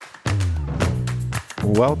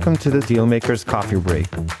Welcome to the Dealmakers Coffee Break,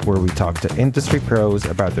 where we talk to industry pros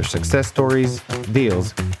about their success stories,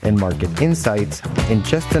 deals, and market insights in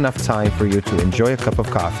just enough time for you to enjoy a cup of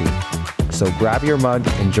coffee. So grab your mug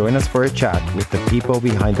and join us for a chat with the people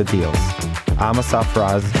behind the deals. I'm Asaf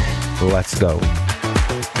Raz. Let's go.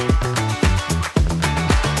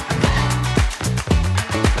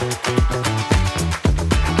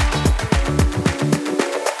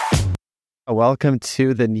 Welcome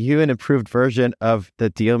to the new and improved version of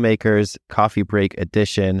the Dealmakers Coffee Break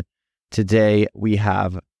edition. Today, we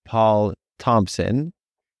have Paul Thompson.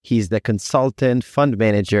 He's the consultant fund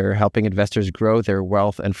manager helping investors grow their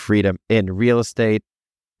wealth and freedom in real estate.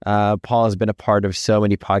 Paul has been a part of so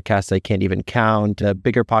many podcasts I can't even count.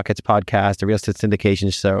 Bigger Pockets podcast, the real estate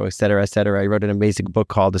syndication show, et cetera, et cetera. He wrote an amazing book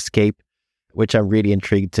called Escape, which I'm really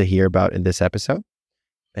intrigued to hear about in this episode.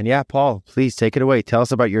 And yeah, Paul, please take it away. Tell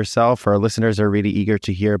us about yourself. Our listeners are really eager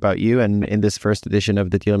to hear about you and in this first edition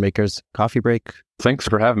of the Dealmakers Coffee Break. Thanks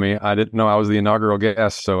for having me. I didn't know I was the inaugural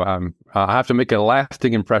guest, so I have to make a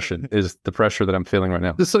lasting impression is the pressure that I'm feeling right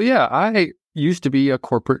now. So yeah, I used to be a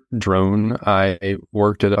corporate drone. I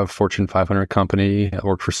worked at a Fortune 500 company. I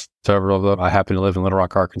worked for several of them. I happen to live in Little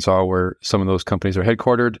Rock, Arkansas, where some of those companies are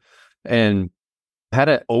headquartered, and had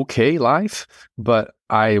an okay life, but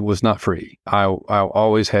I was not free. I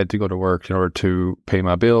always had to go to work in order to pay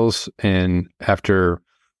my bills. And after,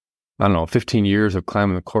 15 years of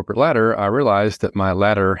climbing the corporate ladder, I realized that my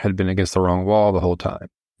ladder had been against the wrong wall the whole time.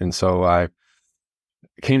 And so I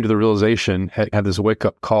came to the realization, had this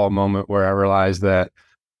wake-up call moment where I realized that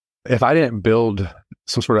if I didn't build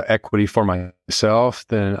some sort of equity for myself,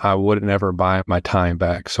 then I would never buy my time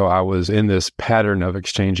back. So I was in this pattern of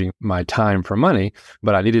exchanging my time for money,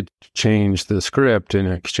 but I needed to change the script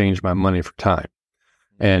and exchange my money for time.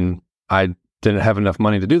 And I didn't have enough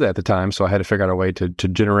money to do that at the time, so I had to figure out a way to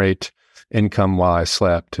generate income while I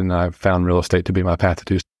slept, and I found real estate to be my path to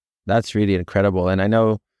do so. That's really incredible. And I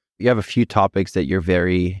know you have a few topics that you're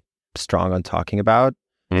very strong on talking about.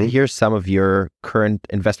 Here's some of your current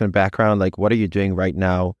investment background. Like, what are you doing right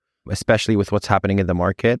now, especially with what's happening in the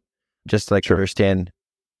market? Just to understand,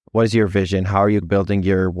 what is your vision? How are you building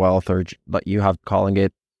your wealth, or what you have calling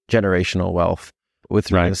it generational wealth with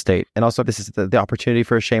real estate? And also, this is the opportunity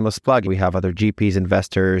for a shameless plug. We have other GPs,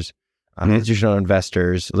 investors, institutional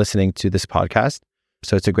investors listening to this podcast.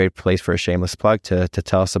 So it's a great place for a shameless plug to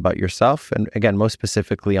tell us about yourself. And again, most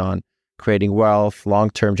specifically on creating wealth,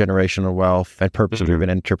 long-term generational wealth, and purpose-driven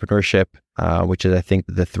entrepreneurship, which is, I think,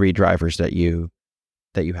 the three drivers that you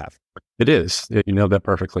have. It is. You nailed that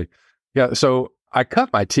perfectly. Yeah. So I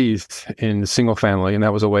cut my teeth in single family, and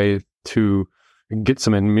that was a way to get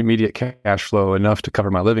some immediate cash flow enough to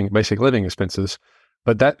cover my basic living expenses.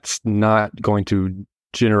 But that's not going to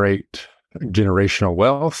generate generational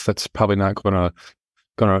wealth. That's probably not going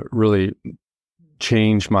to really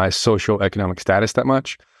change my socioeconomic status that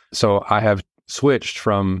much. So I have switched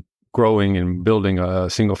from growing and building a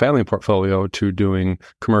single family portfolio to doing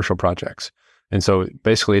commercial projects. And so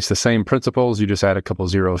basically it's the same principles, you just add a couple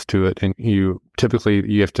zeros to it. And you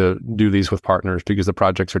have to do these with partners because the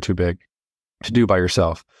projects are too big to do by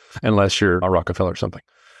yourself, unless you're a Rockefeller or something.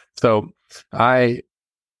 So I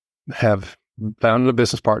have found a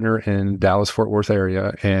business partner in Dallas-Fort Worth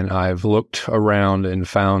area, and I've looked around and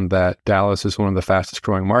found that Dallas is one of the fastest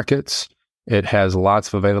growing markets. It has lots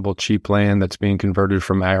of available cheap land that's being converted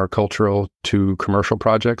from agricultural to commercial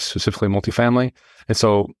projects, specifically multifamily. And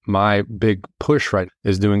so my big push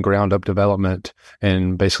is doing ground up development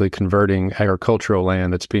and basically converting agricultural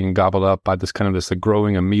land that's being gobbled up by this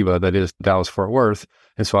growing amoeba that is Dallas-Fort Worth.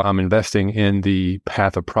 And so I'm investing in the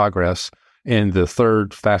path of progress in the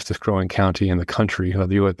third fastest growing county in the country of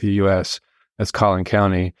the U.S. That's Collin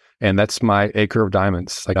County. And that's my acre of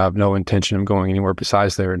diamonds. I have no intention of going anywhere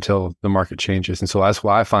besides there until the market changes. And so that's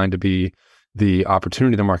why I find to be the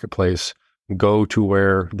opportunity in the marketplace, go to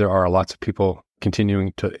where there are lots of people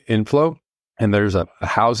continuing to inflow. And there's a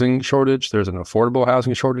housing shortage. There's an affordable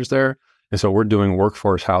housing shortage there. And so we're doing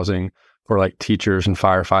workforce housing for teachers and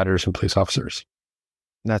firefighters and police officers.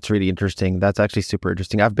 That's really interesting. That's actually super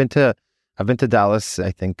interesting. I've been to Dallas,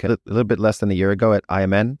 I think, a little bit less than a year ago at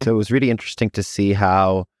IMN. So it was really interesting to see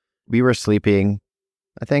how we were sleeping,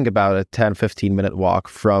 I think, about a 10, 15-minute walk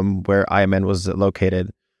from where IMN was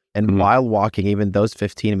located. And while walking, even those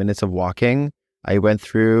 15 minutes of walking, I went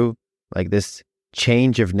through this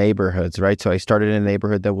change of neighborhoods, right? So I started in a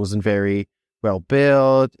neighborhood that wasn't very well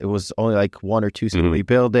built. It was only one or two story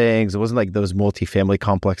buildings. It wasn't those multifamily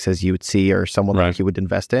complexes you would see or someone like you would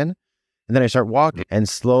invest in. And then I start walking and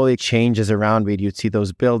slowly changes around me. You'd see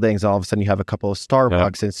those buildings. All of a sudden you have a couple of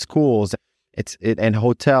Starbucks and schools and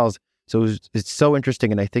hotels. So it's so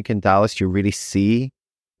interesting. And I think in Dallas, you really see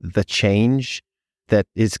the change that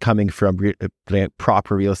is coming from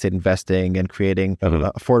proper real estate investing and creating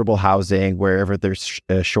affordable housing wherever there's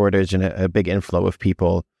a shortage and a big inflow of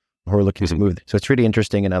people who are looking to move. So it's really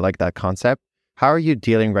interesting. And I like that concept. How are you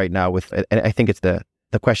dealing right now with, and I think it's the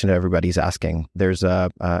question that everybody's asking. There's a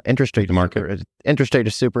interest rate market. Interest rate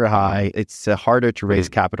is super high. It's harder to raise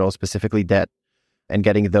capital, specifically debt, and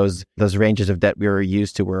getting those ranges of debt we were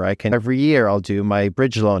used to, where I can every year I'll do my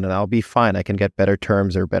bridge loan and I'll be fine. I can get better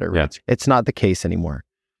terms or better rates. It's not the case anymore,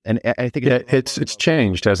 and I think it's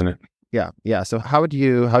changed, hasn't it? Yeah. So how do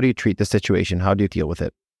you treat the situation? How do you deal with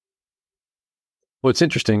it? What's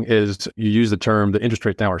interesting is you use the term the interest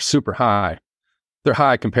rates now are super high. They're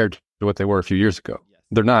high compared to what they were a few years ago.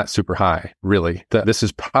 They're not super high, really. This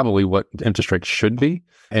is probably what interest rates should be.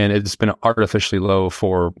 And it's been artificially low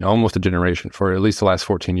for almost a generation. For at least the last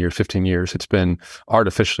 14 years, 15 years, it's been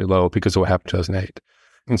artificially low because of what happened in 2008.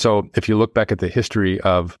 And so if you look back at the history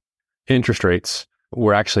of interest rates,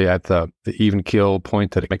 we're actually at the even keel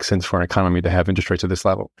point that it makes sense for an economy to have interest rates at this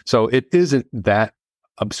level. So it isn't that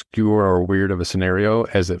obscure or weird of a scenario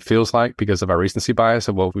as it feels like because of our recency bias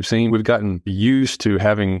of what we've seen. We've gotten used to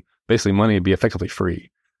having basically money be effectively free.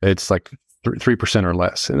 It's like 3% or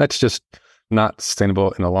less. And that's just not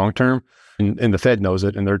sustainable in the long term. And the Fed knows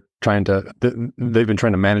it, and they've been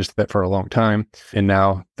trying to manage that for a long time. And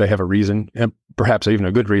now they have a reason, and perhaps even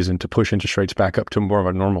a good reason, to push interest rates back up to more of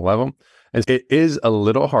a normal level. And it is a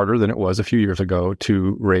little harder than it was a few years ago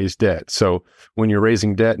to raise debt. So when you're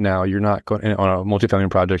raising debt now, you're not going on a multifamily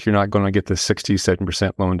project, you're not going to get the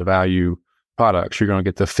 67% loan to value products. You're going to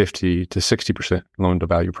get the 50 to 60% loan to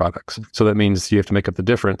value products. So that means you have to make up the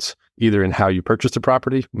difference either in how you purchase the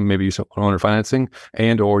property, maybe you owner financing,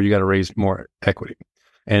 and or you got to raise more equity.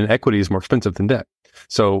 And equity is more expensive than debt.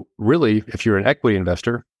 So really, if you're an equity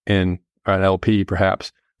investor in an LP,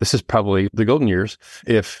 perhaps, this is probably the golden years,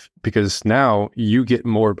 because now you get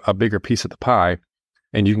a bigger piece of the pie,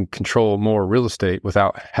 and you can control more real estate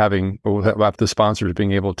without the sponsors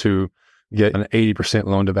being able to get an 80%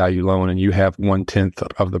 loan to value loan, and you have 1/10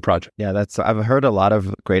 of the project. Yeah, I've heard a lot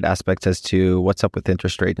of great aspects as to what's up with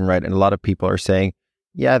interest rate, and a lot of people are saying,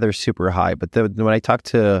 yeah, they're super high. But when I talk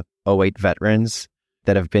to 08 veterans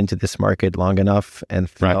that have been to this market long enough and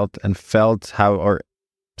felt how, or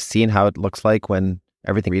seen how it looks like when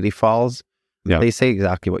everything really falls, they say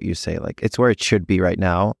exactly what you say. Like, it's where it should be right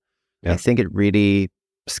now. I think it really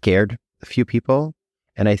scared a few people.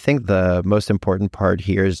 And I think the most important part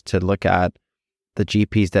here is to look at the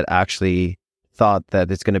GPs that actually thought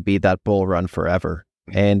that it's going to be that bull run forever.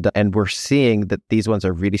 And we're seeing that these ones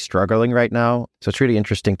are really struggling right now. So it's really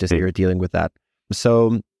interesting to see you're dealing with that.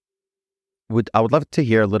 So I would love to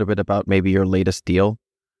hear a little bit about maybe your latest deal.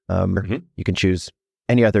 You can choose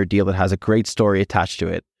any other deal that has a great story attached to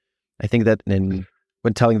it. I think that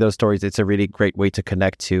when telling those stories, it's a really great way to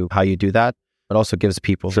connect to how you do that. It also gives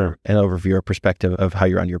people an overview or perspective of how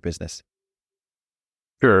you run your business.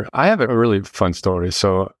 Sure. I have a really fun story.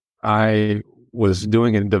 So I was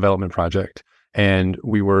doing a development project, and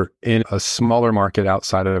we were in a smaller market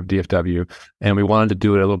outside of DFW, and we wanted to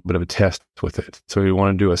do a little bit of a test with it. So we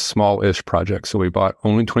wanted to do a small-ish project. So we bought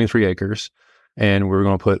only 23 acres, and we were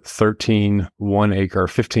going to put 15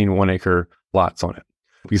 one-acre lots on it,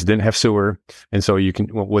 because it didn't have sewer. And so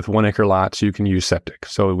with 1 acre lots, you can use septic.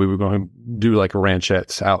 So we were going to do like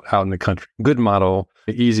ranchettes out in the country. Good model,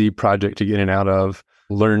 easy project to get in and out of,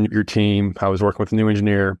 learn your team. I was working with a new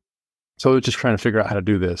engineer. So I was just trying to figure out how to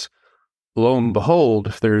do this. Lo and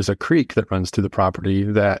behold, there's a creek that runs through the property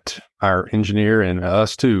that our engineer and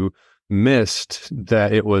us too missed,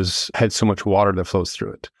 that it had so much water that flows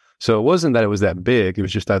through it. So it wasn't that it was that big. It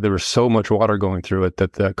was just that there was so much water going through it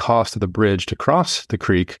that the cost of the bridge to cross the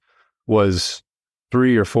creek was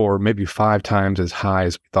 3 or 4, maybe 5 times as high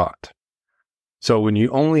as we thought. So when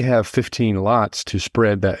you only have 15 lots to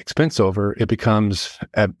spread that expense over, it becomes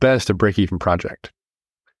at best a break-even project.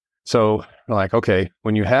 So we're like, okay,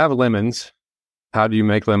 when you have lemons, how do you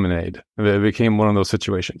make lemonade? It became one of those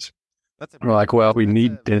situations. We're like, well, we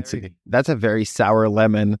need density. That's a very sour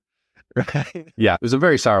lemon. Right. Yeah, it was a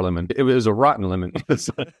very sour lemon. It was a rotten lemon,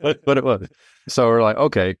 but it was. So we're like,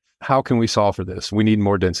 okay, how can we solve for this? We need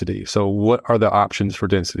more density. So what are the options for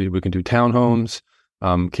density? We can do townhomes.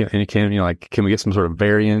 Can we get some sort of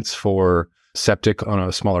variance for septic on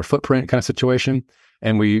a smaller footprint kind of situation?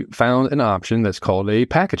 And we found an option that's called a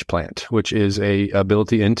package plant, which is a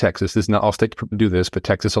ability in Texas. This is not all states do this, but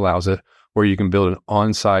Texas allows it, where you can build an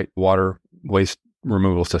on-site water waste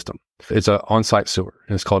removal system. It's an on-site sewer,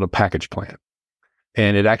 and it's called a package plant.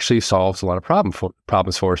 And it actually solves a lot of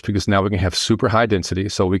problems for us, because now we can have super high density.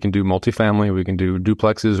 So we can do multifamily, we can do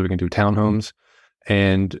duplexes, we can do townhomes.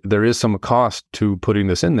 And there is some cost to putting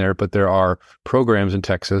this in there, but there are programs in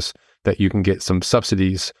Texas that you can get some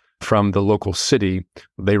subsidies from the local city.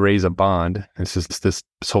 They raise a bond. This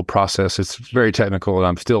whole process. It's very technical, and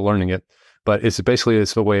I'm still learning it. But it's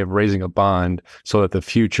a way of raising a bond so that the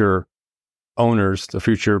future owners, the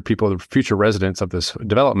future people, the future residents of this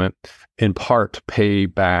development, in part pay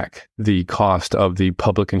back the cost of the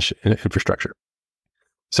public infrastructure.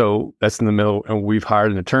 So that's in the middle, and we've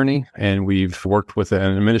hired an attorney, and we've worked with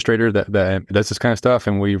an administrator that does this kind of stuff,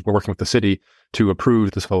 and we're working with the city to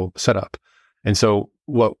approve this whole setup. And so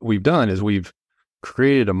what we've done is we've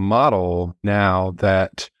created a model now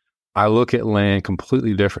that I look at land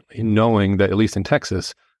completely differently, knowing that at least in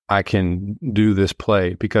Texas, I can do this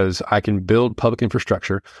play because I can build public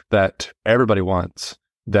infrastructure that everybody wants,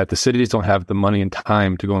 that the cities don't have the money and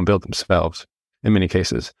time to go and build themselves in many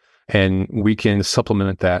cases. And we can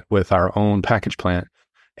supplement that with our own package plant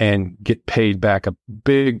and get paid back a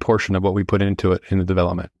big portion of what we put into it in the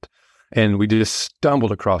development. And we just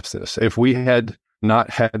stumbled across this. If we had not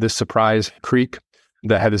had this surprise creek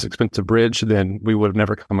that had this expensive bridge, then we would have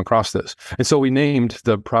never come across this. And so we named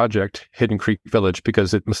the project Hidden Creek Village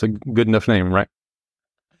because it was a good enough name, right?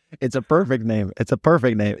 It's a perfect name.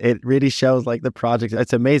 It really shows like the project.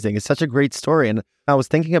 It's amazing. It's such a great story. And I was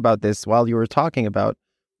thinking about this while you were talking about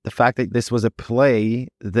the fact that this was a play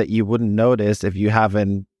that you wouldn't notice if you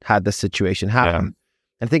haven't had the situation happen. Yeah.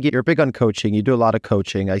 I think you're big on coaching. You do a lot of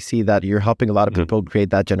coaching. I see that you're helping a lot of people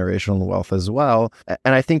create that generational wealth as well.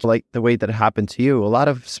 And I think like the way that it happened to you, a lot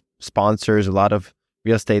of sponsors, a lot of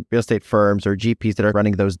real estate firms or GPs that are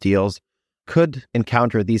running those deals could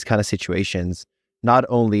encounter these kind of situations, not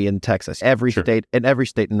only in Texas, every state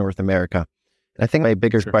in North America. And I think my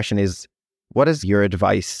bigger question is, what is your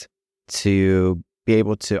advice to be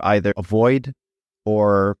able to either avoid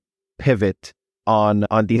or pivot on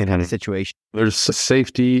these kind of situations? There's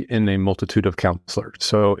safety in a multitude of counselors.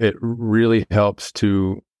 So it really helps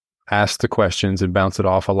to ask the questions and bounce it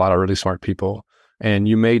off a lot of really smart people. And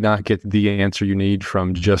you may not get the answer you need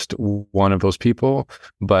from just one of those people,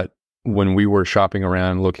 but when we were shopping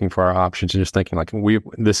around looking for our options and just thinking like,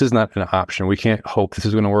 this is not an option. We can't hope this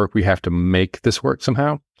is going to work. We have to make this work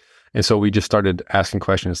somehow. And so we just started asking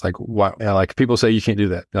questions like, why? Like people say you can't do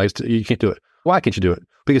that. Like, you can't do it. Why can't you do it?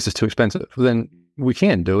 Because it's too expensive. Then we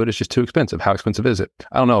can do it. It's just too expensive. How expensive is it?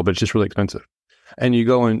 I don't know, but it's just really expensive. And you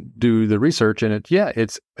go and do the research, and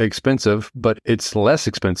it's expensive, but it's less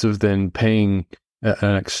expensive than paying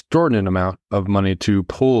an extraordinary amount of money to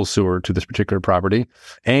pull sewer to this particular property,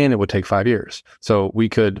 and it would take 5 years. So we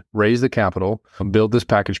could raise the capital, build this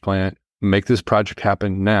package plant, make this project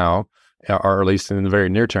happen now, or at least in the very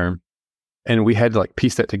near term. And we had to like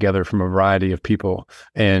piece that together from a variety of people.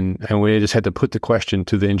 And we just had to put the question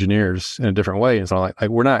to the engineers in a different way. And so like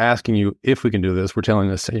we're not asking you if we can do this. We're telling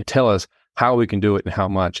us, tell us how we can do it and how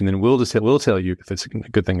much. And then we'll tell you if it's a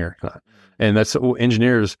good thing or not. And that's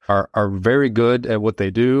engineers are very good at what they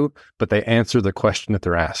do, but they answer the question that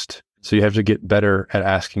they're asked. So you have to get better at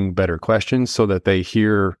asking better questions so that they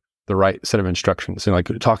hear the right set of instructions. And like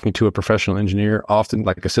talking to a professional engineer, often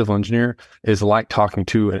like a civil engineer, is like talking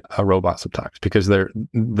to a robot sometimes, because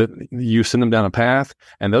you send them down a path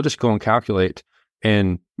and they'll just go and calculate.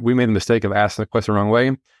 And we made the mistake of asking the question the wrong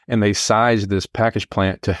way, and they sized this package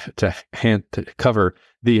plant to cover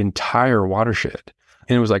the entire watershed.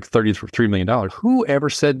 And it was like $33 million. Who ever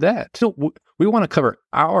said that? So we want to cover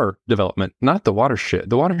our development, not the watershed.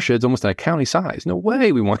 The watershed's almost a county size. No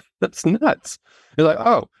way we want, that's nuts. They're like,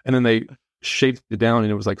 oh, and then they shaped it down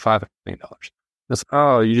and it was like $5 million. That's,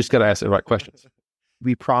 you just got to ask the right questions.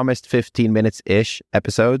 We promised 15 minutes-ish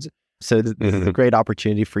episodes. So this is a great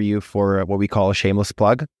opportunity for you for what we call a shameless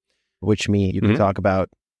plug, which means you can talk about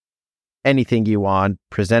anything you want,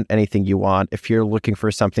 present anything you want. If you're looking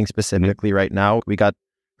for something specifically right now,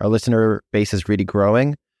 our listener base is really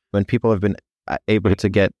growing when people have been able to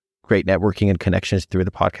get great networking and connections through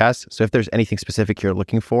the podcast. So if there's anything specific you're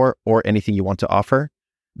looking for or anything you want to offer,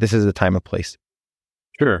 this is the time and place.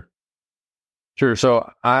 Sure. So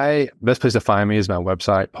best place to find me is my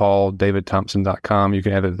website, pauldavidthompson.com. You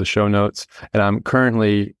can add it to the show notes. And I'm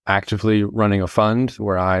currently actively running a fund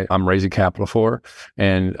where I'm raising capital for,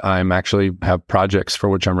 and I'm actually have projects for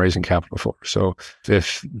which I'm raising capital for. So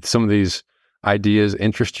if some of these ideas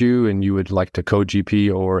interest you and you would like to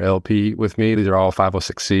co-GP or LP with me, these are all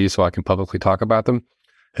 506C, so I can publicly talk about them.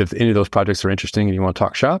 If any of those projects are interesting and you want to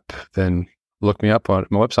talk shop, then look me up on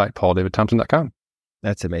my website, pauldavidthompson.com.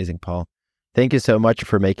 That's amazing, Paul. Thank you so much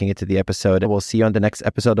for making it to the episode. We'll see you on the next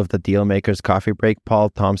episode of the Dealmakers Coffee Break. Paul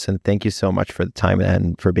Thompson, thank you so much for the time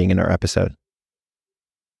and for being in our episode.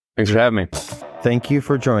 Thanks for having me. Thank you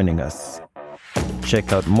for joining us.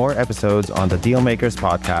 Check out more episodes on the Dealmakers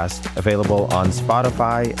podcast, available on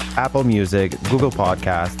Spotify, Apple Music, Google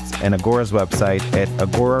Podcasts, and Agora's website at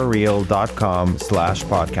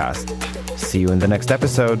agorareal.com/podcast. See you in the next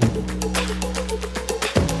episode.